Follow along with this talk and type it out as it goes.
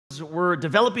we're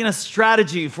developing a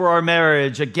strategy for our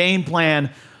marriage, a game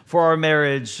plan for our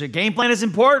marriage. A game plan is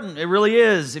important. It really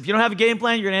is. If you don't have a game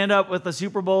plan, you're going to end up with a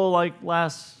Super Bowl like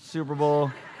last Super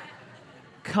Bowl.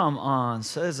 Come on.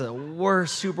 So this is the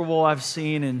worst Super Bowl I've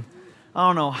seen in I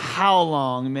don't know how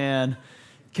long, man.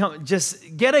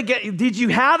 Did you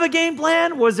have a game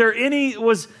plan?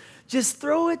 Just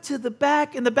throw it to the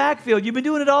back in the backfield. You've been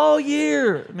doing it all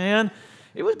year, man.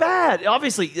 It was bad.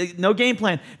 Obviously, no game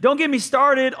plan. Don't get me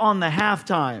started on the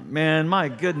halftime, man. My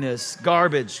goodness,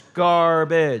 garbage.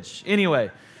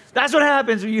 Anyway, that's what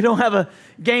happens when you don't have a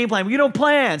game plan. When you don't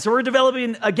plan. So we're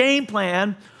developing a game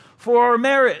plan for our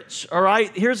marriage, all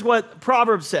right? Here's what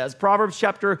Proverbs says. Proverbs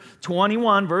chapter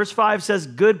 21, verse 5 says,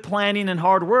 good planning and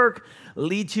hard work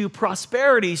lead to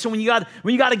prosperity. So when you got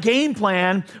a game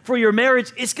plan for your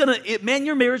marriage,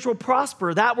 your marriage will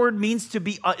prosper. That word means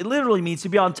it literally means to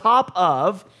be on top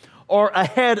of or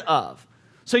ahead of.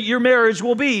 So your marriage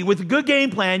will be, with a good game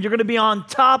plan, you're going to be on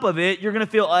top of it. You're going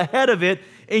to feel ahead of it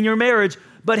in your marriage.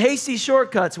 But hasty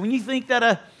shortcuts, when you think that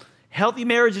a healthy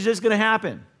marriage is just going to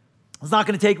happen, it's not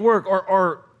going to take work,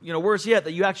 or worse yet,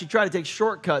 that you actually try to take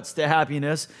shortcuts to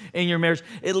happiness in your marriage,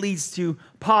 it leads to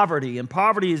poverty. And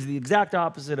poverty is the exact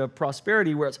opposite of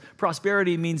prosperity, whereas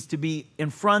prosperity means to be in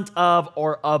front of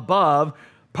or above.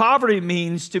 Poverty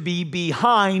means to be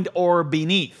behind or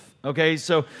beneath. Okay,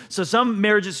 so some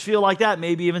marriages feel like that,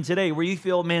 maybe even today, where you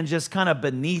feel, man, just kind of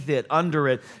beneath it, under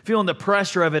it, feeling the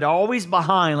pressure of it, always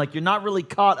behind, like you're not really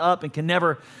caught up and can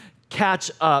never catch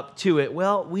up to it.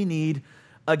 Well, we need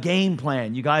a game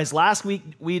plan. You guys, last week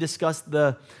we discussed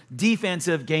the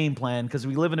defensive game plan because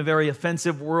we live in a very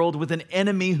offensive world with an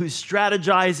enemy who's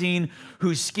strategizing,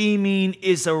 who's scheming,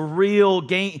 is a real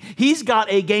game. He's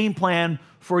got a game plan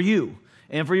for you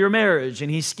and for your marriage, and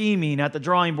he's scheming at the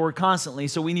drawing board constantly.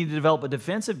 So we need to develop a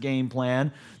defensive game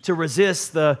plan to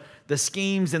resist the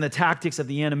schemes and the tactics of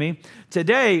the enemy.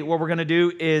 Today, what we're going to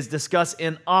do is discuss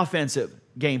an offensive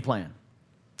game plan.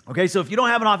 Okay, so if you don't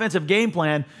have an offensive game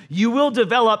plan, you will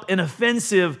develop an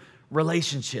offensive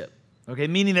relationship, okay,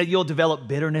 meaning that you'll develop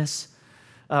bitterness,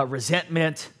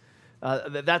 resentment.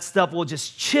 That stuff will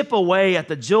just chip away at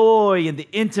the joy and the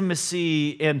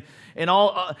intimacy and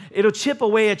all. It'll chip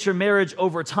away at your marriage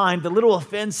over time, the little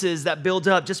offenses that build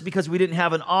up just because we didn't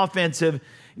have an offensive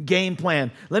game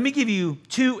plan. Let me give you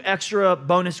 2 extra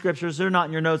bonus scriptures. They're not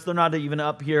in your notes. They're not even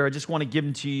up here. I just want to give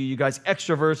them to you guys,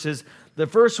 extra verses. The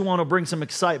first one will bring some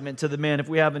excitement to the men. If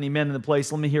we have any men in the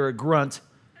place, let me hear a grunt.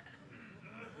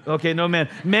 Okay, no men.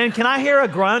 Men, can I hear a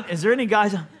grunt? Is there any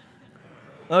guys?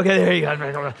 Okay, there you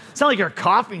go. Sound like you're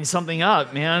coughing something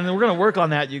up, man. We're going to work on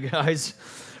that, you guys.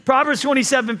 Proverbs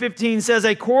 27:15 says,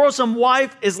 a quarrelsome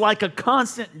wife is like a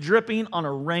constant dripping on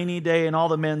a rainy day. And all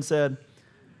the men said,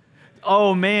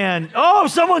 oh, man. Oh,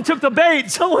 someone took the bait.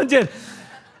 Someone did.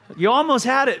 You almost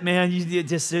had it, man. You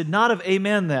just did not have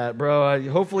amen that, bro.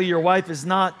 Hopefully your wife is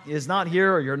not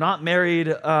here or you're not married.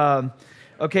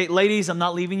 Okay, ladies, I'm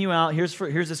not leaving you out. Here's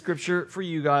a scripture for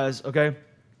you guys, okay?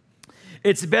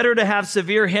 It's better to have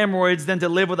severe hemorrhoids than to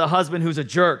live with a husband who's a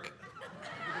jerk.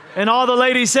 And all the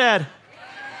ladies said,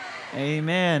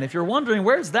 amen. If you're wondering,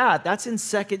 where's that? That's in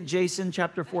 2 Jason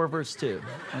chapter 4, verse 2.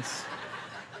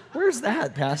 Where's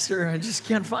that, Pastor? I just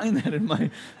can't find that in my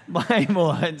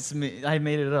Bible. I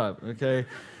made it up, okay?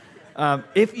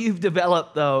 If you've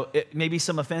developed, though, maybe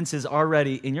some offenses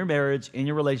already in your marriage, in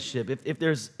your relationship,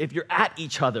 if you're at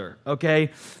each other, okay,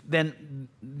 then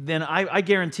I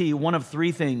guarantee one of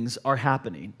 3 things are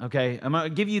happening, okay? I'm going to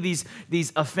give you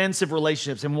these offensive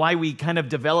relationships and why we kind of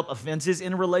develop offenses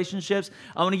in relationships.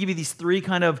 I want to give you these 3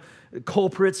 kind of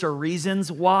culprits or reasons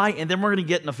why, and then we're going to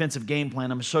get an offensive game plan.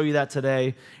 I'm going to show you that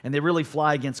today, and they really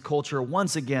fly against culture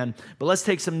once again. But let's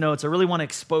take some notes. I really want to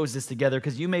expose this together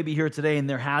because you may be here today and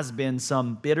there has been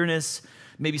some bitterness,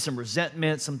 maybe some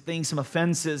resentment, some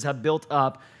offenses have built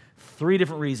up. 3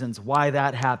 different reasons why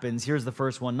that happens. Here's the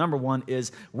first one. Number 1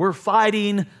 is we're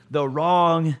fighting the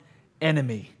wrong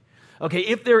enemy. Okay,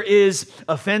 if there is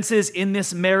offenses in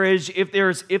this marriage, if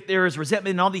there's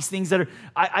resentment and all these things that are,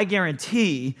 I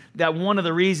guarantee that one of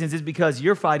the reasons is because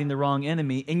you're fighting the wrong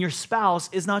enemy and your spouse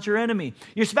is not your enemy.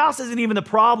 Your spouse isn't even the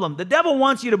problem. The devil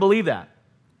wants you to believe that.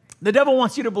 The devil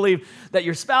wants you to believe that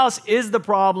your spouse is the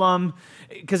problem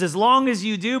because as long as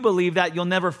you do believe that, you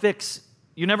never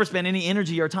spend any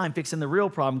energy or time fixing the real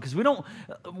problem because we don't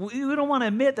want to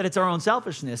admit that it's our own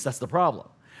selfishness that's the problem.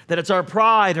 That it's our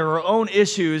pride or our own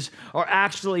issues are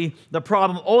actually the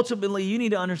problem. Ultimately, you need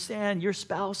to understand your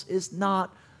spouse is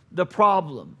not the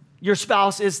problem. Your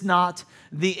spouse is not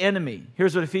the enemy.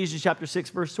 Here's what Ephesians chapter 6,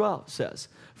 verse 12 says.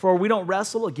 For we don't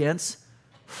wrestle against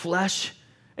flesh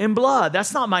and blood.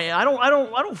 That's not I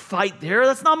don't fight there.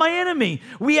 That's not my enemy.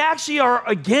 We actually are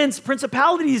against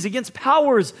principalities, against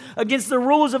powers, against the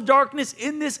rulers of darkness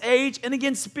in this age, and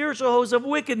against spiritual hosts of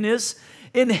wickedness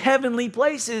in heavenly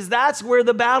places. That's where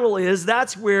the battle is.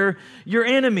 That's where your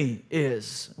enemy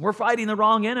is. We're fighting the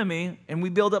wrong enemy, and we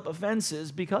build up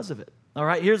offenses because of it. All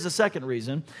right, here's the second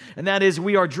reason, and that is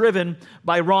we are driven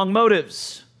by wrong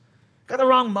motives. Got the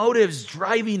wrong motives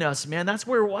driving us, man. That's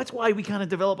why we kind of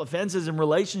develop offenses in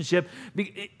relationship.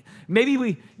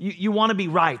 Maybe you want to be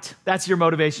right. That's your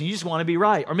motivation. You just want to be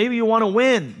right. Or maybe you want to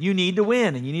win. You need to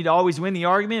win, and you need to always win the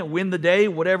argument, win the day,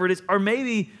 whatever it is. Or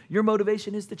maybe your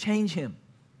motivation is to change him,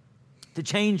 to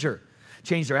change her.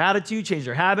 Change their attitude, change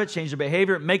their habits, change their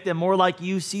behavior, make them more like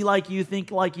you, see like you,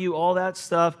 think like you, all that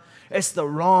stuff. It's the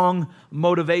wrong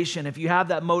motivation. If you have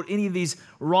that any of these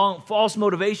false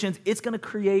motivations, it's going to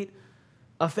create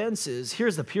offenses.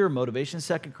 Here's the pure motivation,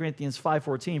 2 Corinthians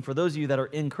 5:14. For those of you that are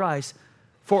in Christ,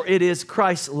 for it is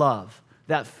Christ's love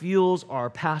that fuels our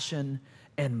passion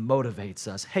and motivates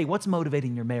us. Hey, what's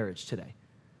motivating your marriage today?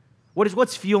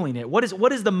 What's fueling it? What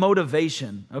is the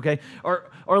motivation? Okay, or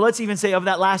let's even say of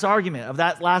that last argument, of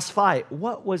that last fight,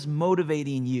 what was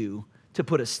motivating you to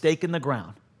put a stake in the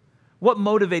ground? What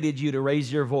motivated you to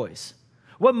raise your voice?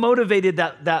 What motivated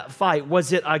that fight?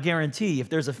 Was it, I guarantee, if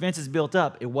there's offenses built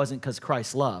up, it wasn't because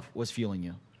Christ's love was fueling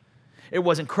you. It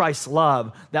wasn't Christ's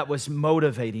love that was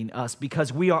motivating us,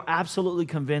 because we are absolutely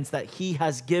convinced that he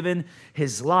has given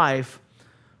his life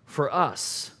for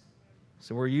us.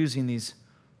 So we're using these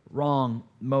wrong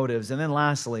motives. And then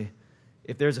lastly,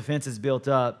 if there's offenses built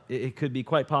up, it could be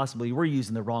quite possibly we're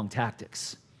using the wrong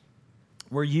tactics.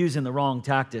 We're using the wrong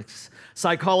tactics.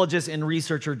 Psychologist and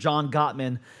researcher John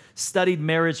Gottman studied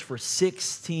marriage for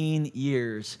 16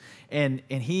 years, and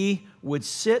he would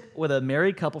sit with a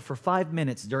married couple for 5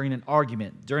 minutes during an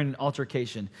argument, during an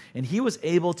altercation, and he was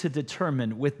able to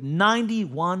determine with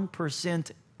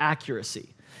 91% accuracy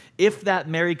if that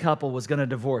married couple was going to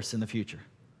divorce in the future.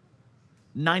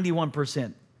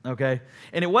 91%, okay?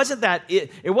 And it wasn't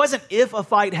if a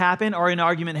fight happened or an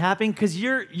argument happened, because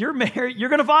you're married, you're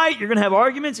going to fight, you're going to have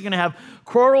arguments, you're going to have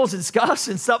quarrels and scuffs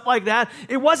and stuff like that.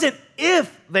 It wasn't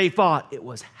if they fought, it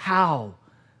was how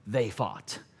they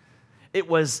fought. It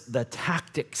was the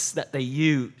tactics that they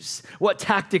used. What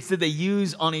tactics did they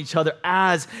use on each other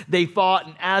as they fought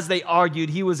and as they argued?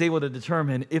 He was able to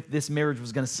determine if this marriage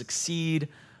was going to succeed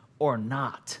or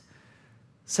not.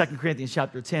 2 Corinthians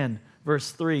chapter 10,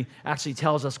 Verse 3 actually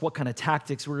tells us what kind of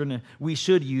tactics we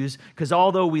should use, because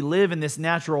although we live in this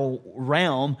natural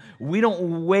realm, we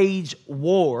don't wage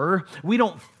war. We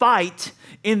don't fight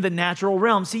in the natural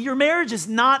realm. See, your marriage is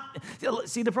not,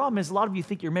 the problem is a lot of you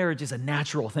think your marriage is a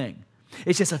natural thing.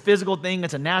 It's just a physical thing.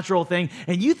 It's a natural thing.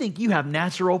 And you think you have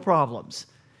natural problems.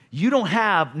 You don't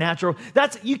have natural,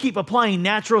 you keep applying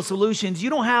natural solutions.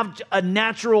 You don't have a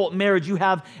natural marriage. You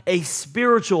have a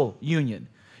spiritual union.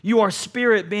 You are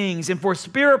spirit beings, and for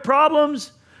spirit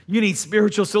problems, you need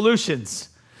spiritual solutions.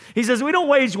 He says, we don't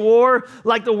wage war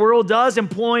like the world does,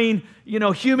 employing,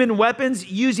 human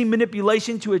weapons, using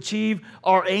manipulation to achieve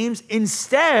our aims.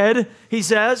 Instead, he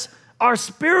says, our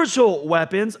spiritual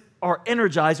weapons are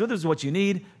energized, this is what you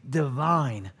need,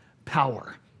 divine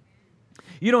power.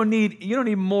 You don't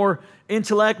need more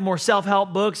intellect, more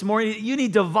self-help books, you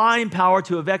need divine power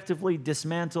to effectively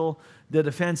dismantle the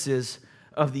defenses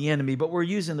of the enemy. But we're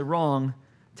using the wrong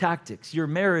tactics. Your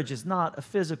marriage is not a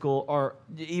physical or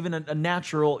even a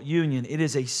natural union. It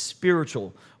is a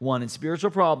spiritual one, and spiritual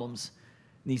problems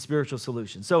need spiritual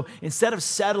solutions. So instead of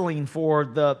settling for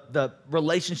the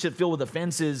relationship filled with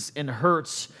offenses and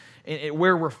hurts,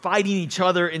 where we're fighting each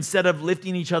other instead of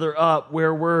lifting each other up,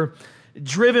 where we're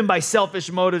driven by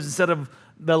selfish motives instead of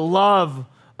the love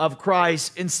of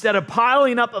Christ, instead of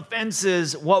piling up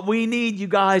offenses, what we need, you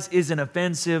guys, is an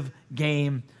offensive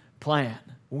game plan.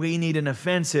 We need an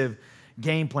offensive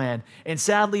game plan. And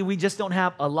sadly, we just don't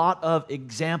have a lot of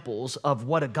examples of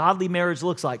what a godly marriage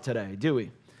looks like today, do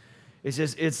we?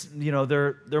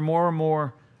 They're more and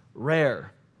more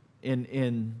rare.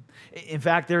 In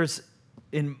fact, there's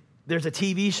a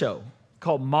TV show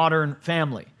called Modern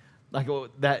Family, like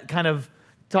that kind of.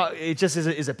 It just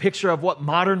is a picture of what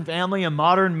modern family and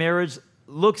modern marriage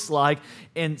looks like,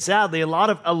 and sadly, a lot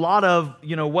of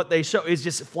what they show is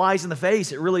just flies in the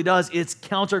face. It really does. It's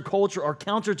counterculture or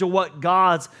counter to what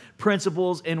God's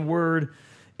principles and word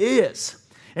is.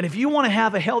 And if you want to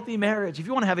have a healthy marriage, if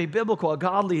you want to have a biblical, a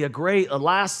godly, a great, a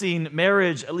lasting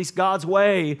marriage, at least God's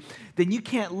way, then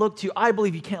I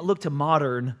believe you can't look to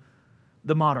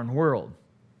the modern world.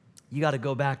 You got to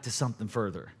go back to something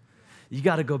further. You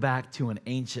got to go back to an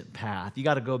ancient path. You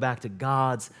got to go back to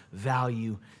God's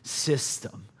value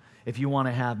system. if you want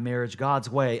to have marriage God's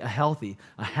way, a healthy,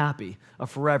 a happy, a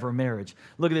forever marriage.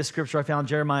 Look at this scripture I found,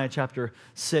 Jeremiah chapter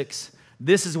 6.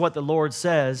 This is what the Lord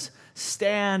says.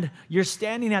 You're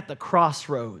standing at the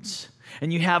crossroads,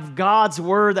 and you have God's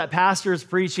word that pastor is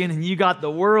preaching, and you got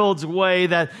the world's way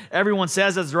that everyone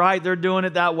says is right. They're doing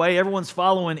it that way. Everyone's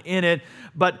following in it.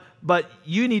 But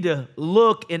you need to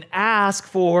look and ask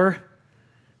for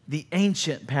the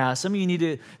ancient past. Some of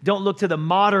you don't look to the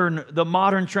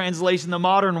modern translation, the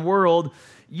modern world.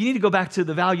 You need to go back to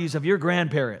the values of your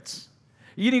grandparents.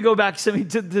 You need to go back to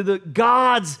the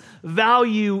God's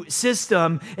value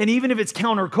system. And even if it's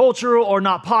countercultural or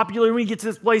not popular, we get to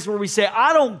this place where we say,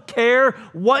 I don't care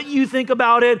what you think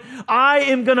about it. I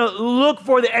am going to look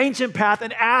for the ancient path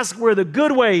and ask where the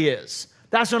good way is.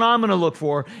 That's what I'm going to look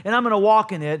for. And I'm going to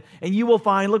walk in it. And you will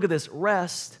find, look at this,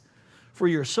 rest for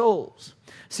your souls.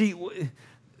 See,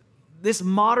 this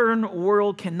modern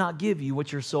world cannot give you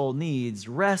what your soul needs.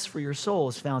 Rest for your soul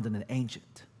is found in an ancient.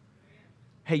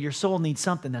 Hey, your soul needs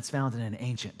something that's found in an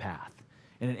ancient path,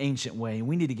 in an ancient way. And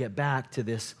we need to get back to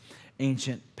this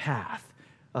ancient path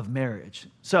of marriage.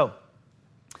 So,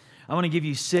 I want to give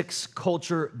you 6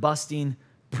 culture-busting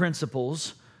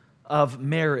principles of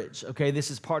marriage. Okay, this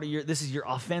is your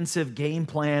offensive game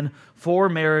plan for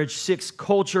marriage. 6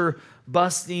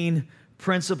 culture-busting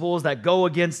principles that go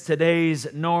against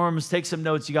today's norms. Take some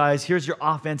notes, you guys. Here's your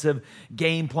offensive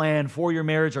game plan for your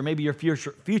marriage or maybe your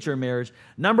future marriage.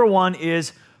 Number 1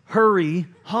 is hurry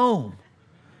home.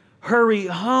 Hurry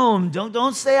home.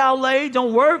 Don't stay out late.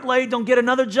 Don't work late. Don't get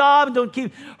another job.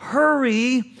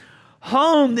 Hurry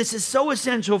home. This is so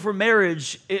essential for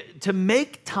marriage, to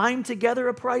make time together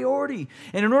a priority.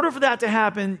 And in order for that to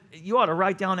happen, you ought to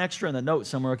write down extra in the note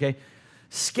somewhere, okay?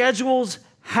 Schedules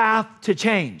have to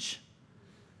change.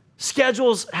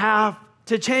 Schedules have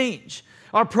to change.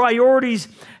 Our priorities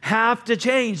have to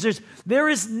change. There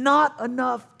is not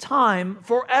enough time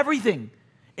for everything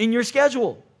in your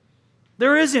schedule.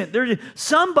 There isn't.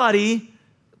 Somebody,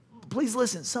 please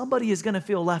listen, somebody is going to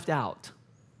feel left out.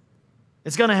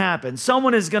 It's going to happen.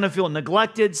 Someone is going to feel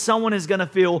neglected. Someone is going to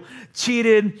feel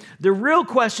cheated. The real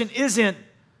question isn't,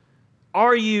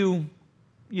 are you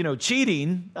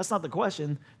cheating? That's not the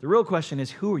question. The real question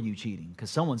is, who are you cheating? Because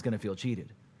someone's going to feel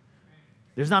cheated.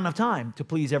 There's not enough time to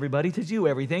please everybody, to do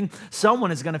everything.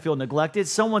 Someone is going to feel neglected.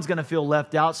 Someone's going to feel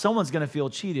left out. Someone's going to feel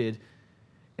cheated.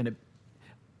 And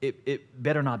it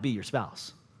better not be your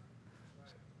spouse.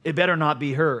 It better not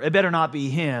be her. It better not be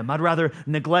him. I'd rather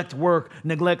neglect work,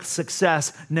 neglect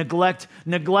success, neglect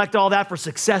all that for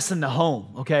success in the home,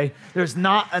 okay? There's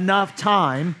not enough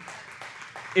time.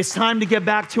 It's time to get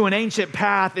back to an ancient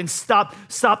path and stop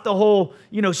the whole,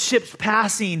 ships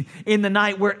passing in the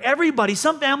night where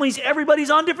some families, everybody's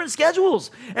on different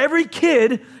schedules. Every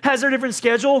kid has their different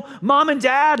schedule. Mom and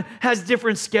dad has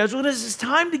different schedules. This is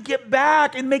time to get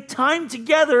back and make time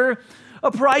together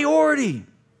a priority.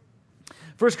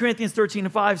 1 Corinthians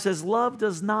 13:5 says, love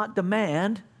does not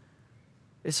demand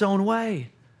its own way.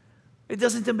 It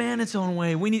doesn't demand its own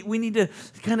way. We need to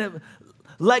kind of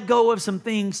let go of some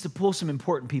things to pull some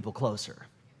important people closer,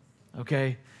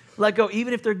 okay? Let go.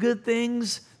 Even if they're good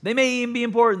things, they may even be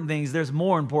important things. There's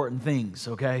more important things,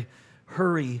 okay?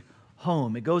 Hurry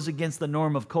home. It goes against the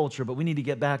norm of culture, but we need to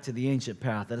get back to the ancient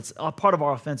path. That's a part of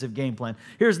our offensive game plan.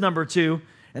 Here's number 2,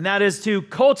 and that is to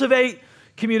cultivate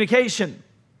communication.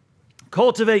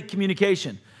 Cultivate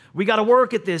communication. We got to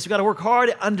work at this. We got to work hard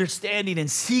at understanding and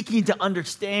seeking to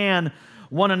understand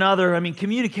one another. I mean,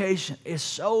 communication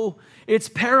is it's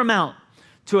paramount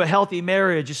to a healthy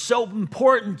marriage. It's so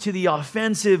important to the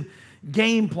offensive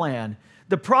game plan.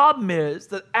 The problem is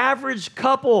the average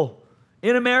couple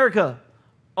in America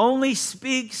only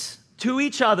speaks to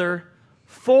each other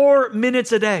 4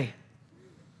 minutes a day.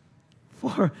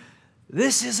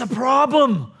 This is a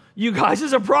problem. You guys,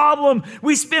 is a problem.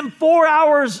 We spend 4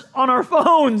 hours on our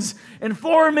phones and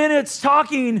 4 minutes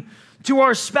talking to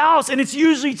our spouse, and it's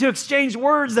usually to exchange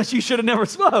words that you should have never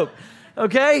spoke,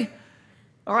 okay?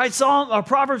 All right,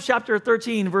 Proverbs chapter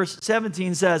 13, verse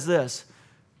 17 says this.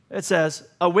 It says,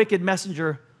 a wicked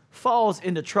messenger falls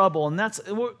into trouble, and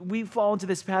we fall into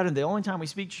this pattern. The only time we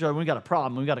speak to each other, we got a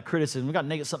problem, we got a criticism, we got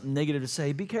something negative to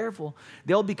say. Be careful.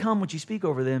 They'll become what you speak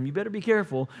over them. You better be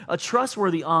careful. A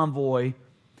trustworthy envoy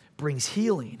brings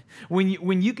healing.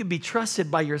 When you can be trusted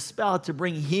by your spouse to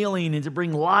bring healing and to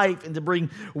bring life and to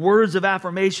bring words of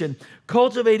affirmation,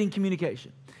 cultivating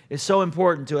communication is so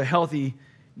important to a healthy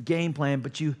game plan.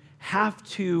 But you have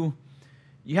to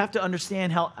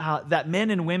understand how that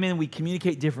men and women, we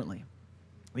communicate differently.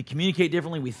 We communicate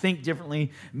differently. We think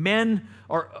differently. Women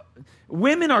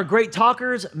are great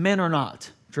talkers. Men are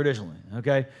not, traditionally,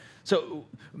 okay? So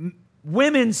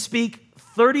women speak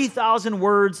 30,000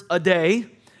 words a day.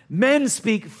 Men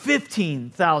speak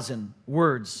 15,000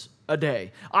 words a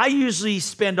day. I usually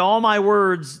spend all my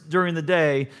words during the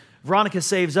day. Veronica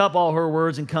saves up all her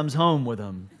words and comes home with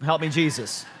them. Help me,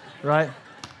 Jesus, right?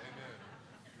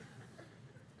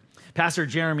 Pastor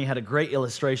Jeremy had a great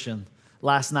illustration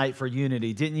last night for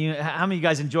Unity. Didn't you? How many of you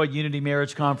guys enjoyed Unity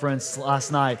Marriage Conference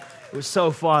last night? It was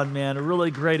so fun, man. A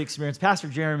really great experience. Pastor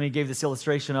Jeremy gave this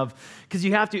illustration of, because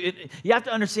you have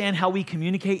to understand how we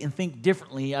communicate and think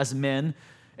differently as men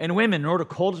and women in order to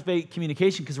cultivate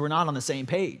communication, because we're not on the same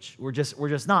page. We're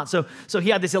just not. So he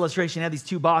had this illustration. He had these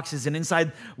two boxes, and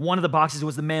inside one of the boxes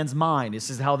was the man's mind.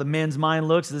 This is how the men's mind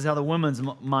looks. This is how the woman's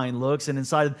mind looks. And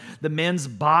inside the men's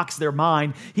box, their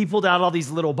mind, he pulled out all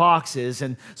these little boxes.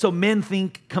 And so men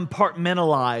think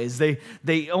compartmentalized.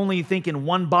 They only think in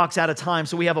one box at a time.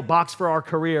 So we have a box for our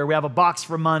career. We have a box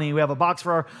for money. We have a box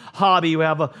for our hobby. We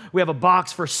have a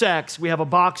box for sex. We have a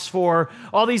box for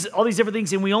all these different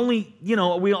things. And we only,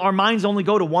 our minds only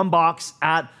go to one box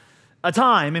at a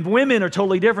time. And women are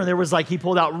totally different. There was he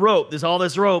pulled out rope. There's all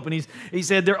this rope. And he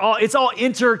said it's all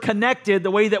interconnected.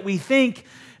 The way that we think,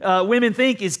 women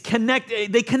think is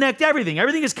connected. They connect everything.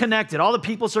 Everything is connected. All the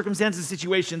people, circumstances,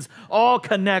 situations all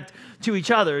connect to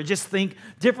each other. Just think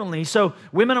differently. So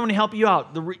women, I want to help you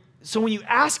out. So when you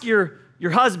ask your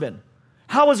husband,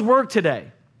 how was work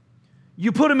today?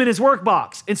 You put him in his work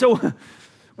box. And so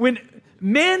when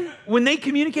they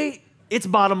communicate, it's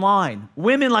bottom line.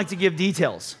 Women like to give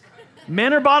details.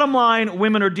 Men are bottom line,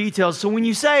 women are details. So when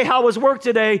you say, how was work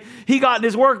today? He got in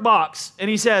his work box and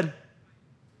he said, it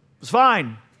was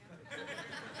fine.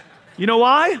 You know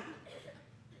why?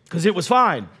 Because it was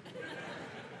fine.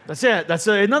 That's it.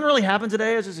 It nothing really happened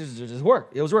today. It's just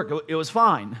work. It was work. It was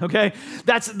fine. Okay.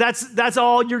 That's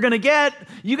all you're gonna get.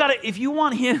 You gotta, if you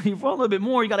want a little bit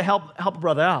more, you gotta help a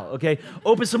brother out. Okay.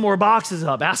 Open some more boxes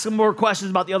up. Ask him more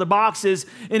questions about the other boxes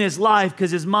in his life,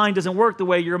 because his mind doesn't work the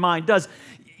way your mind does.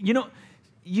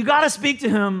 You gotta speak to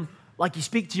him like you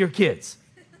speak to your kids.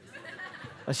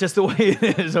 That's just the way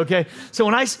it is. Okay. So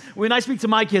when I speak to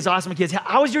my kids, I ask my kids,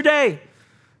 "How was your day?"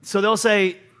 So they'll say,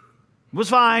 "It was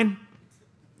fine."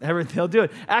 They'll do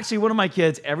it. Actually, one of my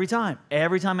kids, every time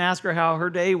I ask her how her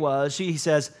day was, she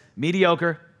says,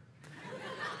 mediocre.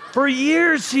 For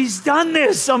years, she's done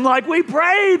this. I'm like, we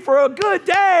prayed for a good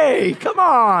day. Come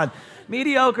on.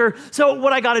 Mediocre. So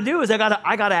what I got to do is I got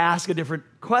to ask a different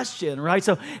question, right?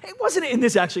 So it wasn't, and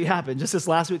this actually happened just this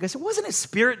last week. I said, wasn't it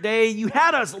Spirit Day? You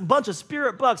had a bunch of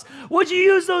Spirit bucks. What'd you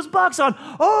use those bucks on?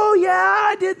 Oh yeah,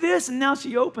 I did this. And now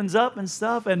she opens up and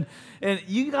stuff. And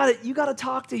you got to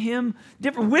talk to him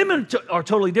different. Women are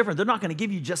totally different. They're not going to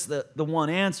give you just the one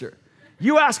answer.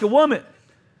 You ask a woman,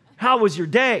 how was your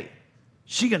day?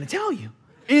 She's going to tell you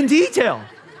in detail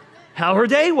how her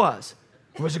day was.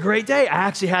 It was a great day. I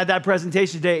actually had that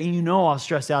presentation today, and I was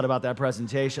stressed out about that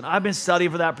presentation. I've been studying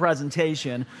for that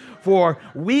presentation for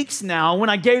weeks now. When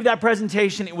I gave that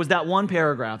presentation, it was that one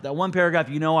paragraph. That one paragraph,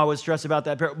 I was stressed about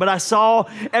that paragraph. But I saw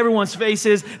everyone's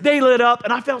faces. They lit up,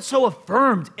 and I felt so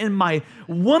affirmed in my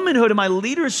womanhood and my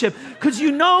leadership, because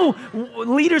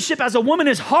leadership as a woman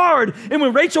is hard. And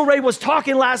when Rachel Ray was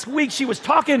talking last week, she was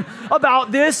talking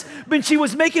about this, but she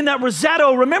was making that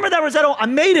Rosetto. Remember that Rosetto? I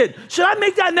made it. Should I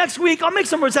make that next week? I'll make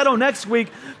some Rosetto next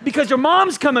week, because your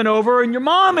mom's coming over, and your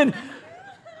mom and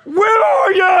where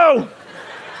are you?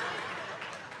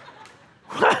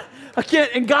 I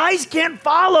can't, and guys can't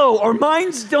follow. Our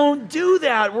minds don't do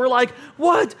that. We're like,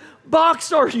 what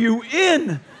box are you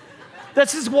in?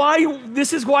 This is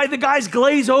why the guys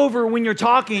glaze over when you're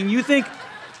talking. You think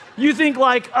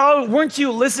like, oh, weren't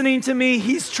you listening to me?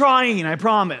 He's trying, I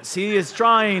promise. He is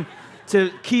trying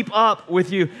to keep up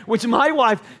with you. Which my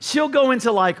wife, she'll go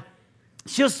into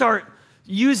she'll start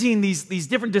using these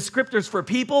different descriptors for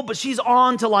people, but she's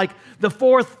on to the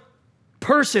fourth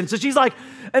person. So she's like,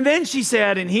 and then she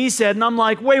said, and he said, and I'm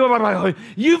like, wait.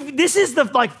 This is the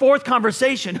fourth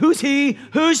conversation. Who's he?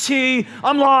 Who's she?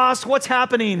 I'm lost. What's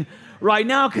happening right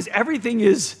now? Because everything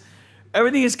is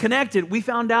connected. We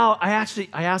found out, I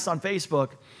asked on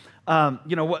Facebook,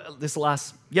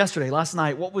 last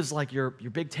night, what was your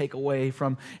big takeaway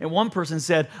from, and one person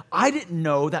said, I didn't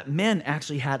know that men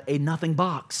actually had a nothing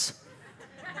box.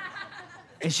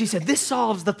 And she said, this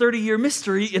solves the 30-year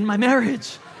mystery in my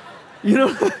marriage.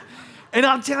 And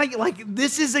I'll tell you,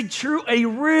 this is a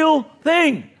real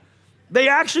thing. They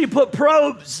actually put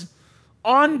probes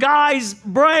on guys'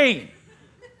 brain.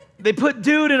 They put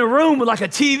dude in a room with a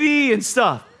TV and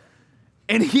stuff.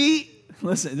 And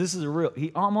listen, this is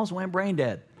he almost went brain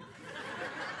dead.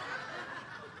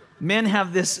 Men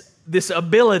have this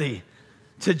ability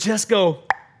to just go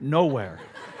nowhere.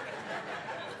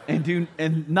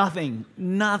 and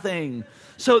nothing.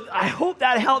 So I hope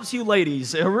that helps you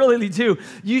ladies. I really do.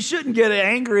 You shouldn't get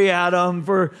angry at him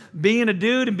for being a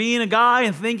dude and being a guy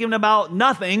and thinking about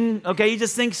nothing. Okay, he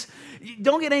just thinks,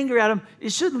 don't get angry at him.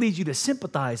 It should lead you to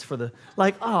sympathize for the,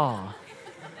 like, oh,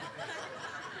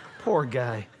 poor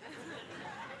guy.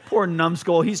 Poor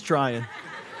numbskull, he's trying.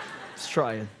 He's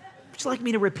trying. Would you like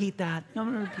me to repeat that?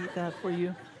 I'm going to repeat that for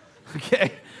you.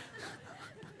 Okay.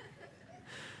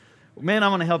 Man, I'm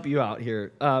going to help you out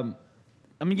here. I'm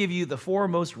going to give you the 4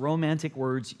 most romantic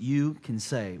words you can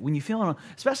say. When you feel,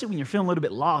 especially when you're feeling a little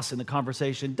bit lost in the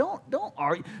conversation, don't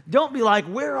argue. Don't be like,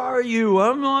 where are you?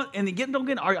 I'm not, and don't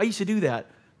get, I used to do that,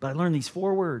 but I learned these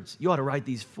 4 words. You ought to write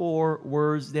these 4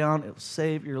 words down. It'll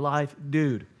save your life.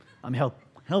 Dude, I'm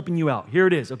helping you out. Here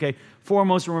it is, okay? 4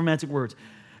 most romantic words.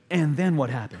 And then what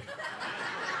happened?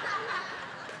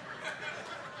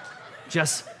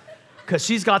 Just because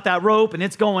she's got that rope and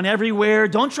it's going everywhere.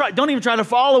 Don't even try to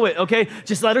follow it, okay?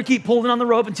 Just let her keep pulling on the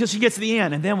rope until she gets to the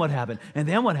end. And then what happened? And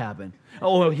then what happened?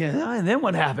 Oh, yeah, and then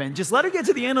what happened? Just let her get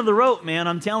to the end of the rope, man.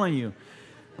 I'm telling you.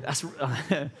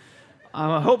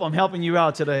 I hope I'm helping you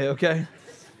out today, okay?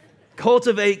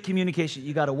 Cultivate communication.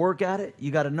 You got to work at it.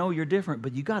 You got to know you're different,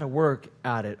 but you got to work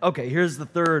at it. Okay, here's the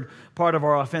third part of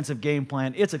our offensive game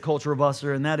plan. It's a culture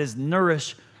buster, and that is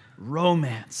nourish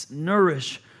romance.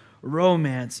 Nourish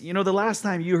romance. You know, the last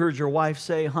time you heard your wife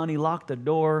say, honey, lock the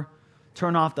door,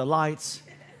 turn off the lights,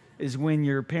 is when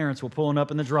your parents were pulling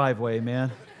up in the driveway,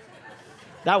 man.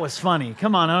 That was funny.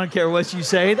 Come on, I don't care what you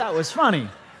say. That was funny.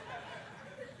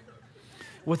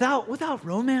 Without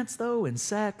romance, though, and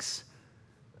sex,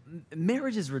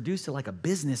 marriage is reduced to like a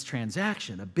business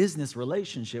transaction, a business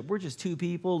relationship. We're just 2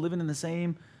 people living in the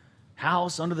same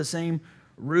house, under the same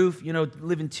roof, you know,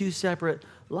 living 2 separate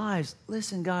lives.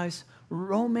 Listen, guys,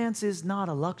 romance is not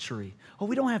a luxury. Oh,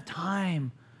 we don't have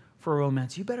time for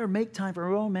romance. You better make time for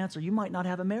romance or you might not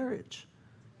have a marriage.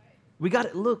 We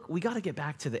got to get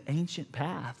back to the ancient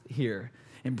path here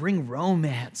and bring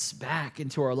romance back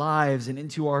into our lives and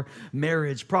into our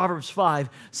marriage. Proverbs 5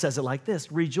 says it like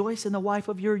this: rejoice in the wife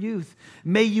of your youth.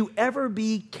 May you ever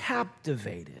be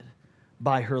captivated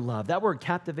by her love. That word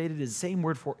captivated is the same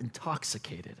word for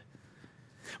intoxicated.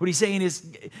 What he's saying is,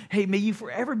 hey, may you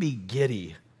forever be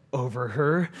giddy over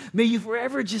her. May you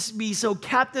forever just be so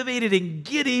captivated and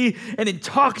giddy and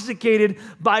intoxicated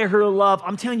by her love.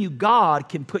 I'm telling you, God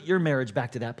can put your marriage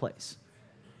back to that place.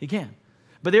 He can.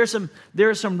 But there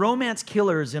are some romance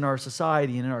killers in our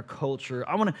society and in our culture.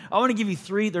 I want to give you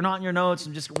 3. They're not in your notes.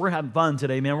 We're having fun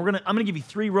today, man. I'm gonna give you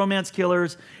 3 romance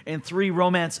killers and 3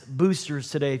 romance boosters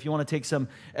today. If you want to take some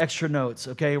extra notes,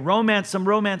 okay? Some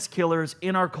romance killers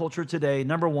in our culture today.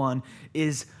 Number 1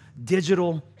 is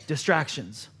digital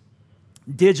distractions.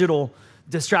 Digital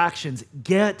distractions.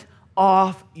 Get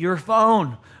off your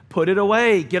phone. Put it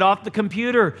away. Get off the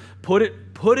computer. Put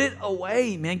it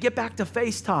away, man. Get back to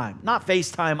FaceTime. Not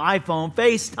FaceTime, iPhone,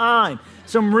 FaceTime.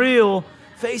 Some real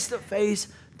face-to-face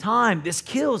time.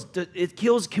 It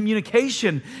kills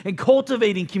communication and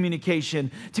cultivating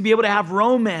communication. To be able to have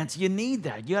romance, you need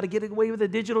that. You got to get away with the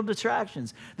digital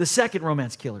distractions. The second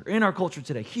romance killer in our culture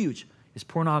today, huge, is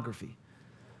pornography.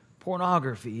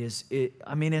 Pornography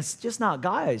it's just not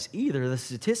guys either. The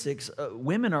statistics,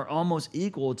 women are almost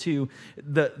equal to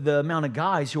the amount of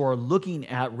guys who are looking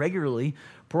at regularly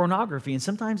pornography. And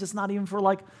sometimes it's not even for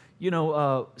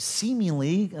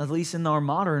seemingly, at least in our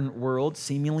modern world,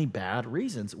 seemingly bad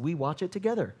reasons. We watch it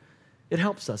together. It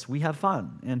helps us. We have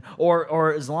fun.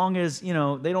 Or as long as, they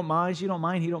don't mind, you don't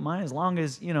mind, he don't mind, as long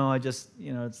as,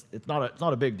 it's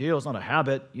not a big deal. It's not a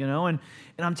habit, and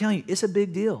I'm telling you, it's a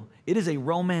big deal. It is a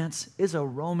romance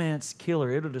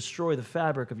killer. It'll destroy the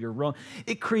fabric of your romance.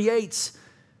 It creates,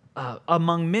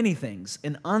 among many things,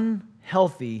 an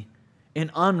unhealthy and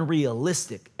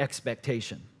unrealistic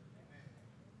expectation.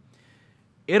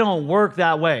 It don't work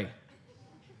that way.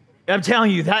 I'm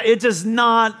telling you that it does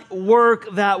not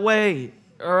work that way.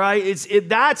 All right,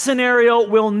 that scenario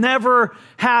will never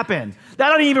happen.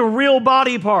 That ain't even real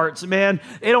body parts, man.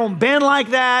 It don't bend like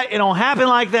that. It don't happen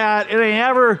like that. It ain't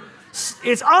ever.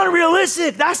 It's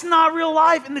unrealistic. That's not real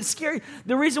life, and it's scary.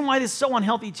 The reason why this is so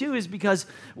unhealthy too is because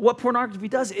what pornography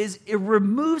does is it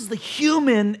removes the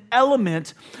human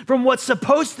element from what's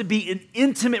supposed to be an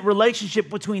intimate relationship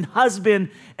between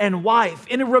husband and wife,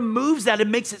 and it removes that. It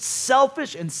makes it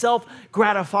selfish and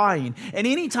self-gratifying. And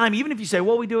anytime, even if you say,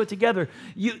 "Well, we do it together,"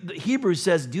 Hebrews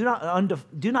says, "Do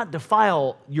not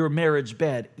defile your marriage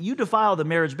bed." You defile the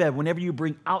marriage bed whenever you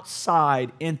bring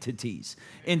outside entities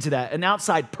into that. An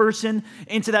outside person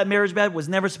into that marriage bed was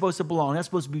never supposed to belong. That's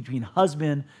supposed to be between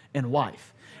husband and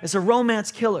wife. It's a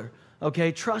romance killer.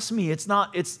 Okay, trust me, it's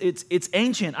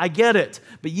ancient. I get it,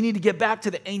 but you need to get back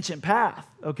to the ancient path.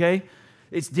 Okay,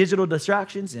 it's digital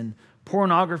distractions and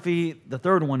pornography. The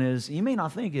third one is, you may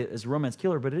not think it is a romance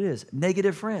killer, but it is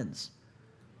negative friends.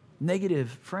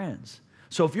 Negative friends.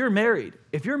 So if you're married,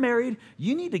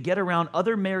 you need to get around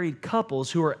other married couples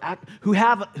who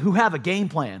have a game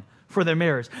plan for their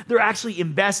marriage. They're actually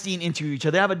investing into each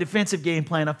other. They have a defensive game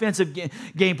plan, offensive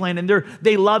game plan, and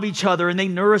they love each other and they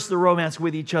nourish the romance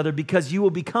with each other, because you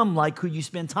will become like who you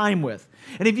spend time with.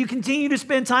 And if you continue to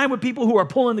spend time with people who are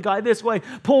pulling the guy this way,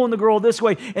 pulling the girl this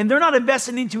way, and they're not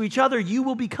investing into each other, you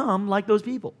will become like those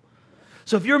people.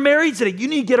 So if you're married today, you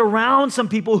need to get around some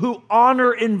people who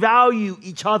honor and value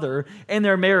each other and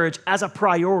their marriage as a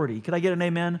priority. Can I get an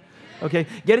amen? Okay,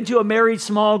 get into a married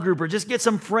small group, or just get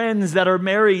some friends that are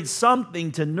married,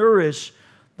 something to nourish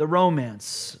the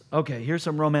romance. Okay, here's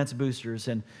some romance boosters,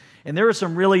 and there are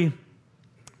some really,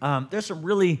 there's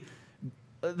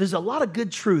a lot of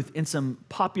good truth in some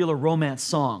popular romance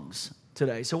songs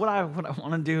today. So what I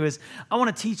want to do is I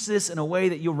want to teach this in a way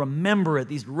that you'll remember it.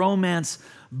 These romance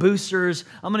boosters.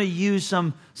 I'm going to use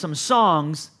some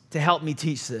songs to help me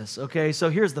teach this. Okay,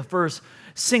 so here's the first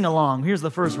sing along. Here's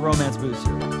the first romance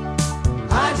booster.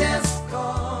 I just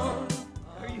called.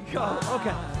 There you go.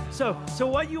 Okay. So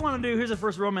what you want to do, here's the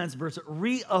first romance verse.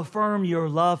 Reaffirm your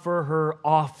love for her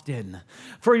often.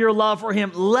 For your love for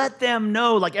him. Let them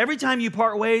know, like every time you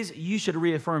part ways, you should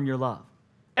reaffirm your love.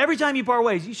 Every time you part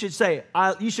ways, you should say,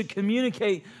 you should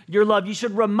communicate your love. You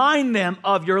should remind them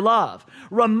of your love.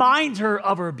 Remind her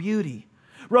of her beauty.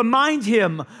 Remind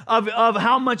him of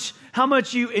how much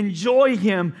you enjoy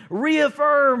him.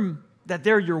 Reaffirm that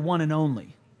they're your one and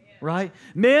only. Right?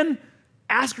 Men,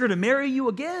 ask her to marry you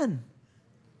again.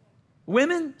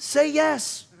 Women, say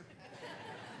yes.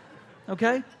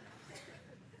 Okay?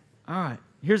 All right.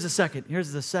 Here's the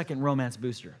second romance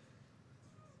booster.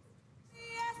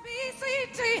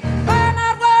 Find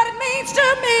out what it means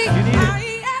to me.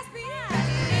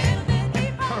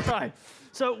 All right.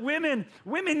 So women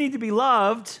need to be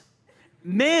loved.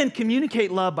 Men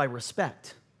communicate love by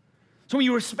respect. So when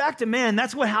you respect a man,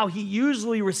 that's how he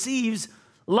usually receives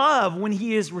love, when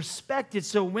he is respected.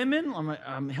 So women,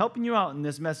 I'm helping you out in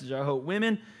this message, I hope.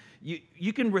 Women,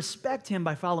 you can respect him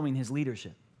by following his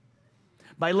leadership,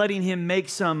 by letting him make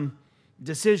some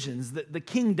decisions. The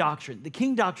king doctrine. The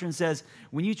king doctrine says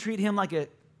when you treat him like a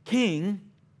king,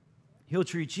 he'll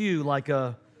treat you like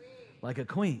a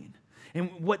queen.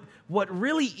 And what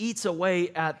really eats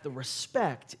away at the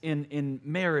respect in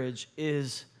marriage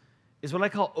is what I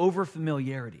call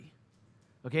over-familiarity.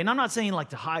 Okay, and I'm not saying like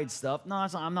to hide stuff. No,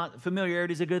 I'm not.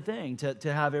 Familiarity is a good thing,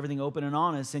 to have everything open and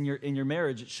honest in your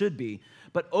marriage. It should be.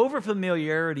 But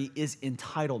over-familiarity is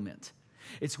entitlement.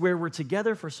 It's where we're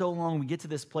together for so long, we get to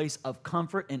this place of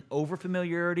comfort and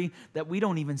over-familiarity that we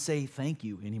don't even say thank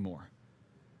you anymore.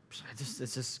 It's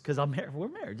just because we're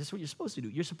married. This is what you're supposed to do.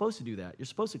 You're supposed to do that. You're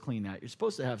supposed to clean that. You're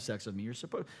supposed to have sex with me.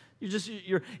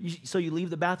 So you leave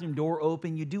the bathroom door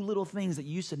open. You do little things that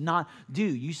you used to not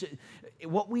do.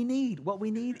 What we need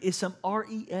is some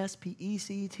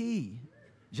respect,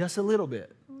 just a little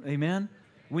bit. Amen.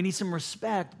 We need some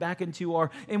respect back into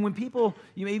and when people,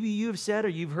 maybe you've said or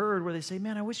you've heard where they say,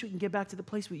 man, I wish we can get back to the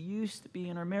place we used to be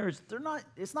in our marriage.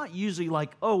 It's not usually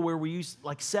like, where we used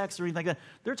like sex or anything like that.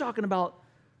 They're talking about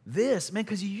this, man,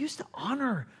 because you used to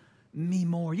honor me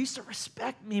more. You used to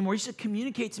respect me more. You used to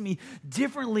communicate to me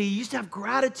differently. You used to have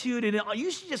gratitude, and you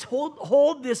used to just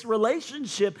hold this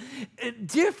relationship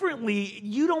differently.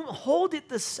 You don't hold it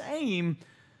the same.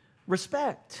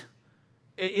 Respect.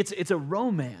 It's a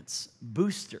romance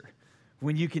booster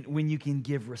when you can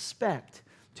give respect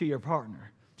to your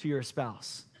partner, to your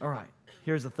spouse. All right,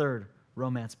 here's the third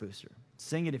romance booster.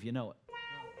 Sing it if you know it.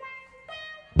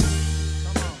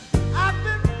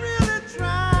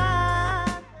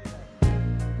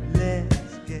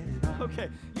 Okay,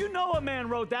 you know a man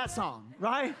wrote that song,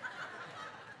 right?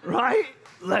 Right?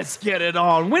 Let's get it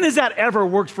on. When has that ever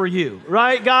worked for you,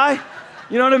 right, guy?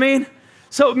 You know what I mean?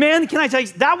 So, man, can I tell you,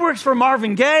 that works for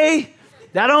Marvin Gaye.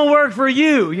 That don't work for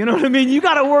you. You know what I mean? You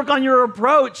got to work on your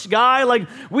approach, guy. Like,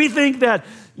 we think that,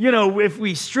 if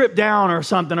we strip down or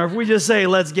something, or if we just say,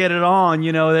 let's get it on,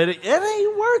 that it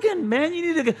ain't working, man.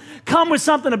 You need to come with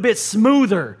something a bit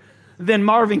smoother than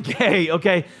Marvin Gaye,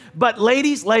 okay? But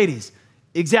ladies,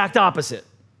 exact opposite.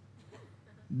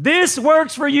 This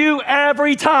works for you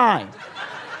every time.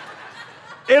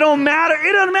 It doesn't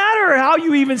matter how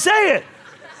you even say it.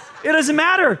 It doesn't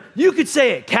matter. You could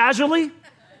say it casually.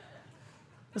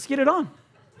 Let's get it on.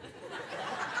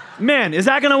 Men, is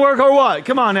that going to work or what?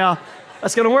 Come on now.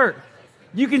 That's going to work.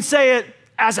 You can say it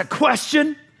as a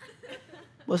question.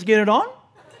 Let's get it on.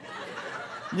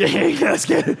 Yeah, that's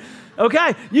good.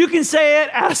 Okay, you can say it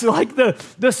as like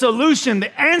the solution,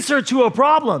 the answer to a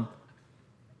problem.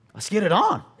 Let's get it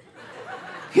on.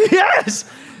 Yes,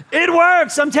 it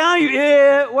works. I'm telling you,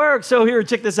 it works. So here,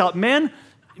 check this out. Men,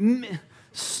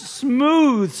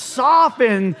 smooth,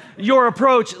 soften your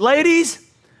approach. Ladies,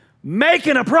 make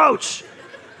an approach.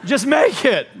 Just make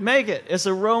it. Make it. It's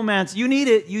a romance. You need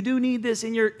it. You do need this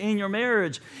in your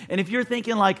marriage. And if you're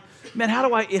thinking like, man,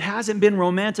 it hasn't been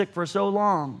romantic for so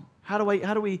long. How do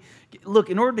we, look,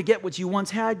 in order to get what you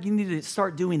once had, you need to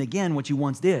start doing again what you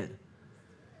once did.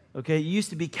 Okay, you used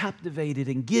to be captivated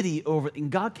and giddy over, and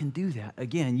God can do that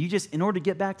again. In order to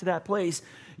get back to that place,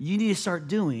 you need to start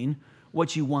doing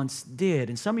what you once did.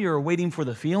 And some of you are waiting for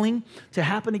the feeling to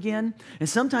happen again. And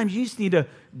sometimes you just need to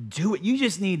do it. You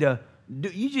just need to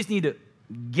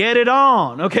get it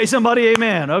on. Okay, somebody,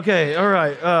 amen. Okay, all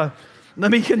right.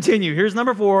 Let me continue. Here's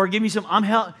number 4. Give me some,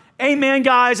 amen,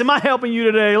 guys. Am I helping you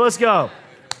today? Let's go.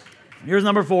 Here's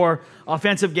number 4.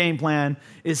 Offensive game plan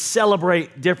is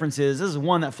celebrate differences. This is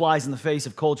one that flies in the face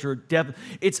of culture.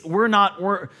 We're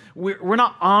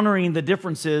not honoring the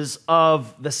differences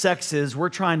of the sexes. We're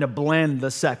trying to blend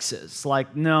the sexes.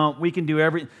 Like, no, we can do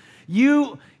everything.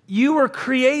 You were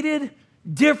created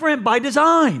different by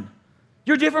design.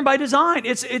 You're different by design.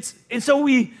 And so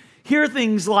we hear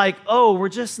things like, oh, we're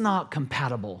just not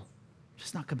compatible.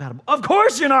 Just not compatible. Of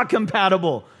course you're not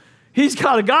compatible. He's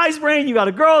got a guy's brain, you got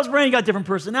a girl's brain, you got different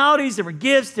personalities, different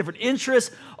gifts, different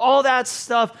interests, all that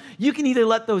stuff. You can either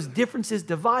let those differences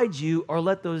divide you or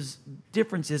let those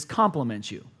differences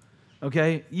complement you.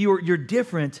 Okay? You're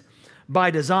different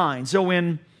by design. So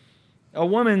when a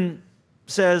woman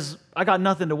says, I got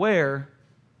nothing to wear,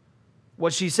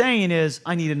 what she's saying is,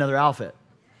 I need another outfit.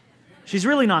 She's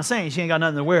really not saying she ain't got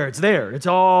nothing to wear. It's there. It's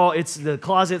the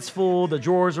closet's full, the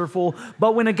drawers are full.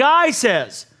 But when a guy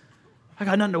says, I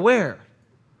got nothing to wear,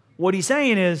 what he's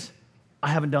saying is, I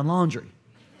haven't done laundry.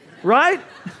 Right?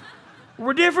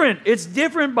 We're different. It's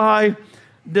different by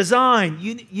design.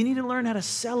 You need to learn how to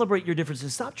celebrate your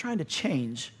differences. Stop trying to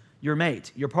change your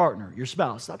mate, your partner, your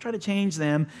spouse. Stop trying to change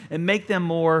them and make them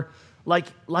more like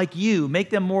you. Make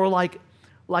them more like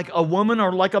a woman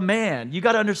or like a man. You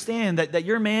got to understand that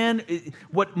your man,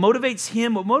 what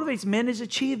motivates men is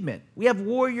achievement. We have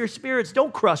warrior spirits.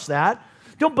 Don't crush that.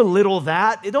 Don't belittle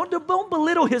that. Don't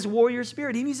belittle his warrior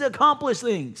spirit. He needs to accomplish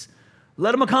things.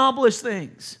 Let him accomplish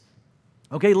things.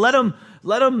 Okay, let him,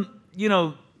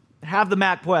 have the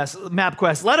map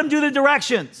quest. Let him do the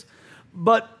directions.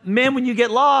 But men, when you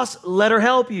get lost, let her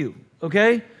help you.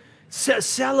 Okay?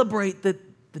 Celebrate the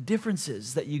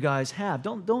differences that you guys have.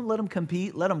 Don't let them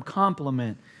compete. Let them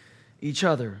complement each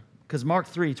other. Because Mark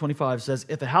 3:25 says,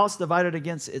 if a house divided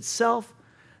against itself,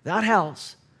 that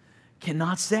house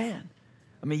cannot stand.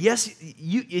 I mean, yes,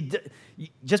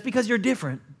 just because you're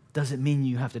different doesn't mean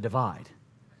you have to divide.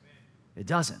 It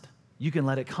doesn't. You can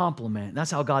let it complement.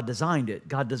 That's how God designed it.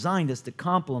 God designed us to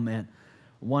complement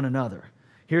one another.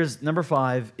 Here's number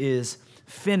 5 is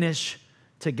finish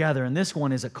together. And this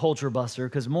one is a culture buster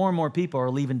because more and more people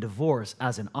are leaving divorce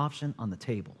as an option on the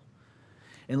table.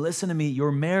 And listen to me,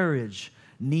 your marriage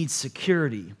needs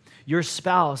security. Your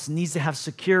spouse needs to have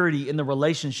security in the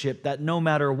relationship that no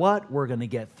matter what, we're going to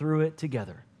get through it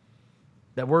together.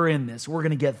 That we're in this. We're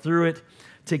going to get through it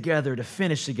together, to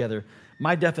finish together.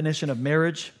 My definition of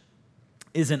marriage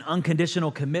is an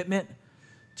unconditional commitment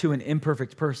to an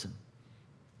imperfect person.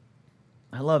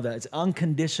 I love that. It's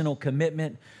unconditional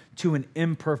commitment to an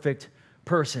imperfect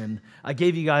person. I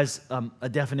gave you guys a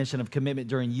definition of commitment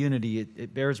during Unity.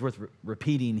 It bears worth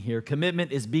repeating here.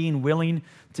 Commitment is being willing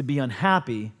to be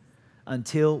unhappy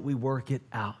until we work it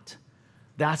out.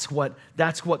 That's what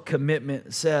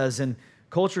commitment says. And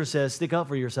culture says, stick up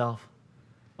for yourself.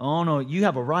 Oh no, you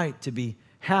have a right to be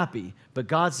happy. But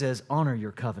God says, honor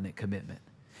your covenant commitment.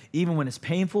 Even when it's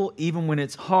painful, even when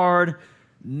it's hard.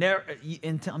 And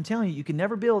I'm telling you, you can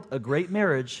never build a great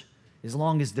marriage as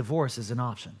long as divorce is an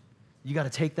option. You got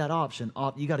to take that option.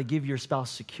 You got to give your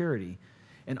spouse security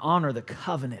and honor the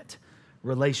covenant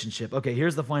relationship. Okay,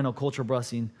 here's the final culture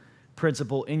busting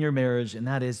principle in your marriage, and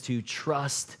that is to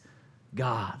trust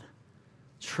God.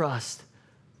 Trust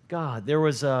God. There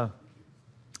was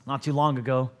not too long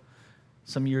ago,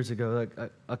 some years ago,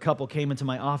 a couple came into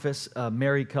my office, a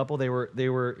married couple. They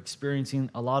were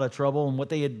experiencing a lot of trouble, and what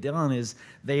they had done is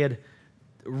they had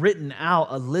written out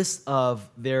a list of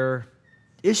their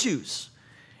issues.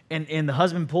 And the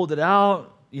husband pulled it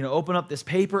out, opened up this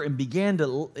paper and began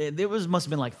must have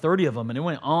been like 30 of them. And it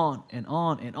went on and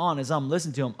on and on. As I'm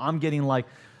listening to him, I'm getting like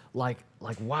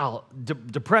wow,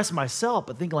 depressed myself,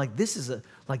 but thinking like this is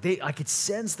I could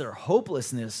sense their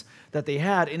hopelessness that they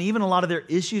had. And even a lot of their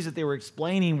issues that they were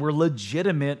explaining were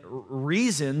legitimate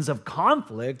reasons of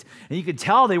conflict. And you could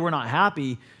tell they were not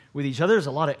happy with each other. There's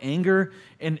a lot of anger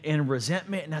and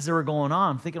resentment. And as they were going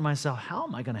on, I'm thinking to myself, how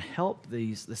am I going to help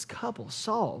this couple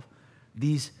solve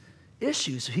these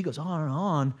issues? So he goes on and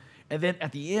on. And then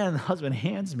at the end, the husband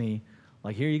hands me,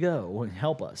 like, here you go,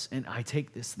 help us. And I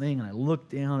take this thing and I look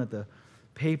down at the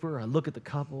paper, I look at the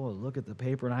couple, I look at the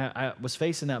paper, and I was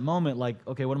facing that moment like,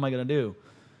 okay, what am I going to do?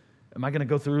 Am I going to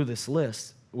go through this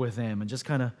list with them and just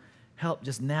kind of help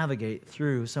just navigate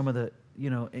through some of the,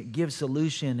 give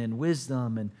solution and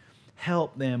wisdom and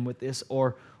help them with this,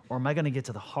 or am I going to get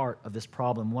to the heart of this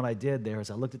problem? What I did there is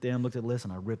I looked at them, looked at the list,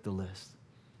 and I ripped the list.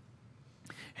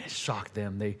 And it shocked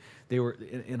them. They were,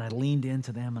 and I leaned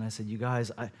into them and I said, you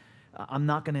guys, I'm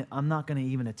not gonna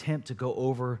even attempt to go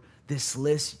over this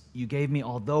list you gave me,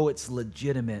 although it's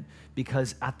legitimate,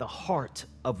 because at the heart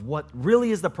of what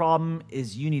really is the problem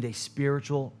is you need a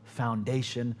spiritual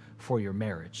foundation for your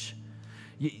marriage.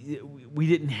 They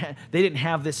didn't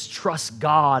have this trust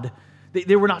God.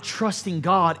 They were not trusting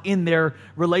God in their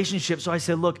relationship. So I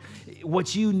said, look,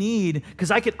 what you need,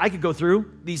 because I could go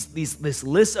through this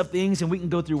list of things, and we can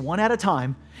go through one at a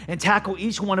time and tackle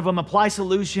each one of them, apply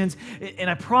solutions. And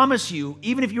I promise you,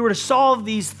 even if you were to solve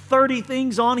these 30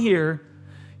 things on here,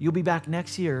 you'll be back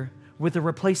next year with a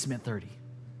replacement 30.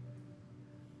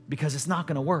 Because it's not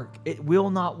going to work. It will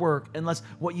not work unless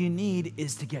what you need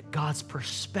is to get God's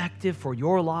perspective for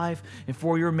your life and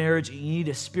for your marriage. You need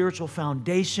a spiritual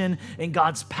foundation and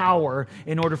God's power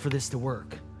in order for this to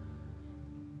work.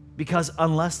 Because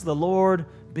unless the Lord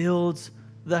builds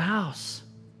the house,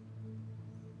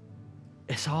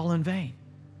 it's all in vain.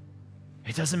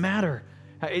 It doesn't matter.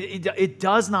 It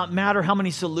does not matter how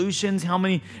many solutions,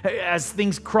 as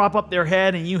things crop up their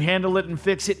head and you handle it and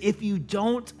fix it. If you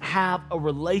don't have a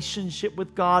relationship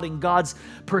with God and God's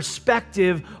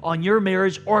perspective on your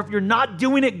marriage, or if you're not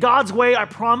doing it God's way, I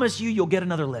promise you'll get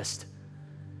another list.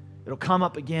 It'll come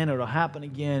up again, it'll happen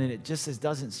again, and it just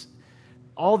doesn't.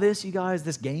 All this, you guys,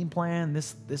 this game plan,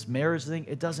 this marriage thing,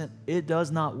 it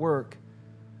does not work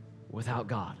without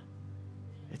God.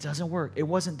 It doesn't work. It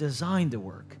wasn't designed to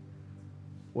work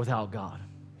without God.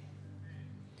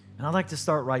 And I'd like to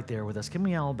start right there with us. Can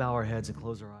we all bow our heads and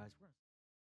close our eyes?